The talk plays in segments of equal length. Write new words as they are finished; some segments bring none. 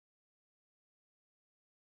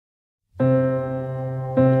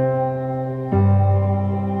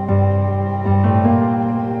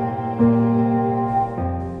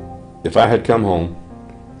If I had come home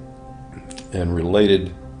and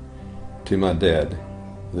related to my dad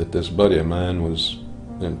that this buddy of mine was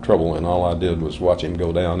in trouble and all I did was watch him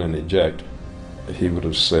go down and eject, he would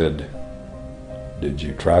have said, "Did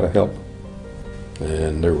you try to help?"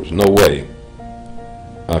 And there was no way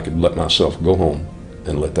I could let myself go home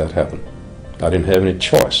and let that happen. I didn't have any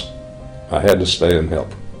choice. I had to stay and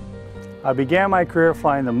help. I began my career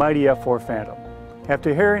flying the mighty F-4 Phantom.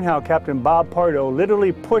 After hearing how Captain Bob Pardo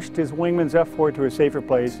literally pushed his wingman's F-4 to a safer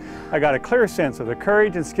place, I got a clear sense of the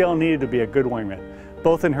courage and skill needed to be a good wingman,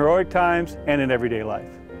 both in heroic times and in everyday life.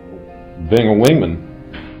 Being a wingman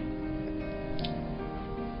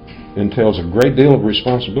entails a great deal of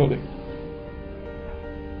responsibility.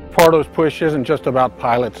 Pardo's push isn't just about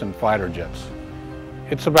pilots and fighter jets.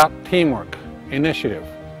 It's about teamwork, initiative,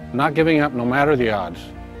 not giving up no matter the odds,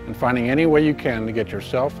 and finding any way you can to get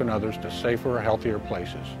yourself and others to safer, healthier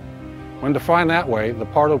places. When defined that way, the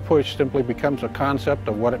Pardo push simply becomes a concept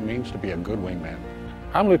of what it means to be a good wingman.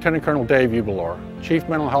 I'm Lieutenant Colonel Dave Ubelor, Chief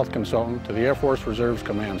Mental Health Consultant to the Air Force Reserve's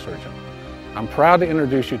Command Surgeon. I'm proud to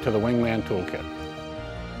introduce you to the Wingman Toolkit.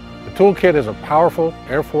 The Toolkit is a powerful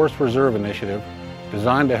Air Force Reserve initiative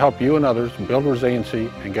designed to help you and others build resiliency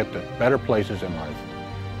and get to better places in life.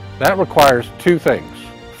 That requires two things.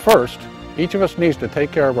 First, each of us needs to take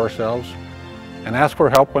care of ourselves and ask for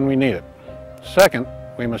help when we need it. Second,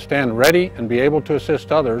 we must stand ready and be able to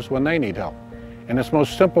assist others when they need help. In its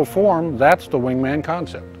most simple form, that's the Wingman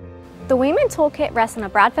concept. The Wingman Toolkit rests on a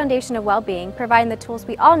broad foundation of well-being, providing the tools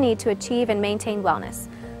we all need to achieve and maintain wellness.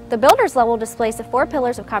 The builder's level displays the 4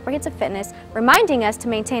 pillars of comprehensive fitness, reminding us to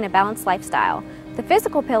maintain a balanced lifestyle. The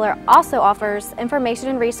physical pillar also offers information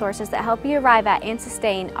and resources that help you arrive at and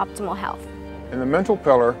sustain optimal health. In the mental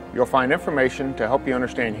pillar, you'll find information to help you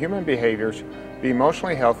understand human behaviors, be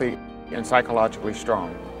emotionally healthy, and psychologically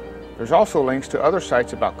strong. There's also links to other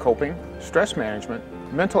sites about coping, stress management,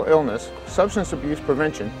 mental illness, substance abuse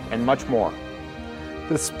prevention, and much more.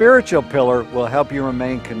 The spiritual pillar will help you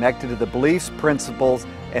remain connected to the beliefs, principles,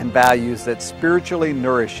 and values that spiritually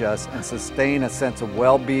nourish us and sustain a sense of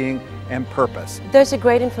well-being and purpose. There's a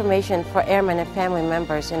great information for airmen and family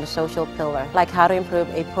members in the social pillar, like how to improve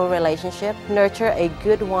a poor relationship, nurture a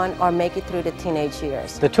good one, or make it through the teenage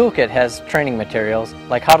years. The toolkit has training materials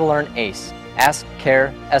like how to learn ACE, Ask,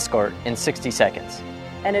 Care, Escort in 60 seconds.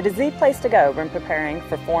 And it is the place to go when preparing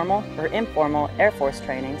for formal or informal Air Force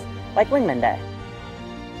trainings like Wingman Day.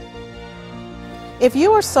 If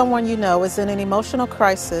you or someone you know is in an emotional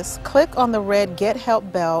crisis, click on the red Get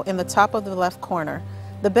Help bell in the top of the left corner.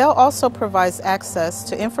 The bell also provides access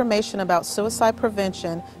to information about suicide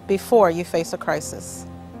prevention before you face a crisis.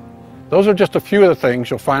 Those are just a few of the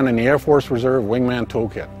things you'll find in the Air Force Reserve Wingman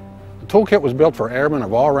Toolkit. The toolkit was built for airmen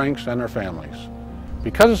of all ranks and their families.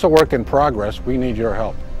 Because it's a work in progress, we need your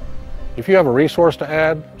help. If you have a resource to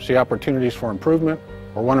add, see opportunities for improvement,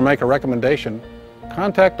 or want to make a recommendation,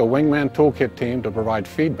 contact the Wingman Toolkit team to provide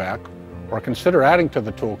feedback, or consider adding to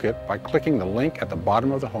the toolkit by clicking the link at the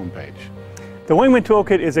bottom of the homepage. The Wingman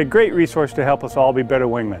Toolkit is a great resource to help us all be better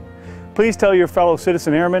wingmen. Please tell your fellow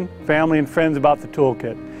citizen airmen, family, and friends about the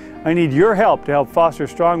toolkit. I need your help to help foster a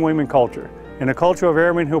strong wingman culture and a culture of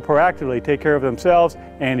airmen who proactively take care of themselves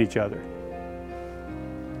and each other.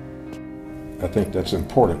 I think that's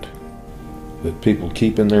important, that people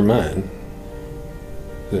keep in their mind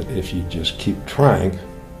that if you just keep trying,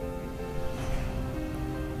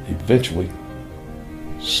 eventually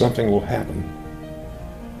something will happen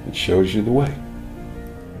that shows you the way.